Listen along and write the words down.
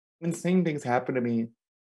insane things happen to me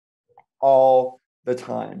all the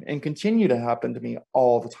time and continue to happen to me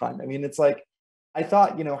all the time. I mean, it's like, I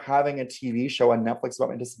thought, having a TV show on Netflix about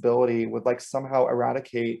my disability would like somehow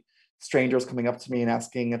eradicate strangers coming up to me and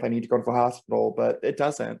asking if I need to go to the hospital, but it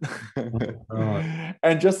doesn't. Oh, God.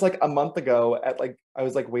 And just like a month ago, I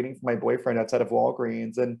was like waiting for my boyfriend outside of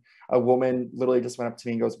Walgreens, and a woman literally just went up to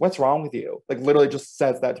me and goes, "What's wrong with you?" Like literally just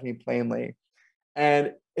says that to me plainly.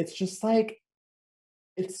 And it's just like,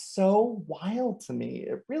 it's so wild to me.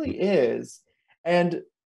 It really is. And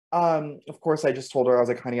of course I just told her, I was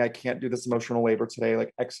like, honey, I can't do this emotional labor today.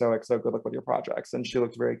 Like XOXO, good luck with your projects. And she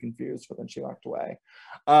looked very confused, but then she walked away.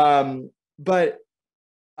 But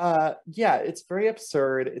yeah, it's very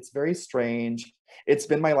absurd. It's very strange. It's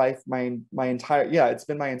been my life, my entire, yeah, it's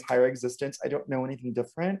been my entire existence. I don't know anything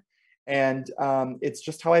different. And it's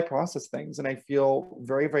just how I process things. And I feel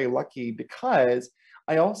very, very lucky because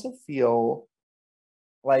I also feel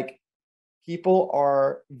like people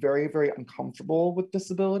are very, very uncomfortable with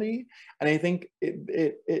disability. And I think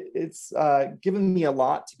it's given me a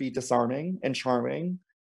lot to be disarming and charming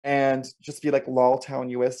and just be like lol town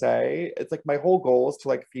USA. It's like my whole goal is to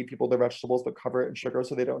like feed people their vegetables but cover it in sugar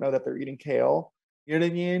so they don't know that they're eating kale. You know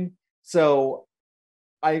what I mean? So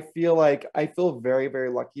I feel very, very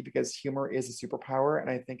lucky because humor is a superpower, and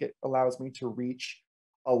I think it allows me to reach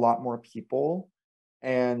a lot more people,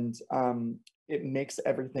 and it makes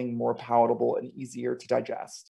everything more palatable and easier to digest.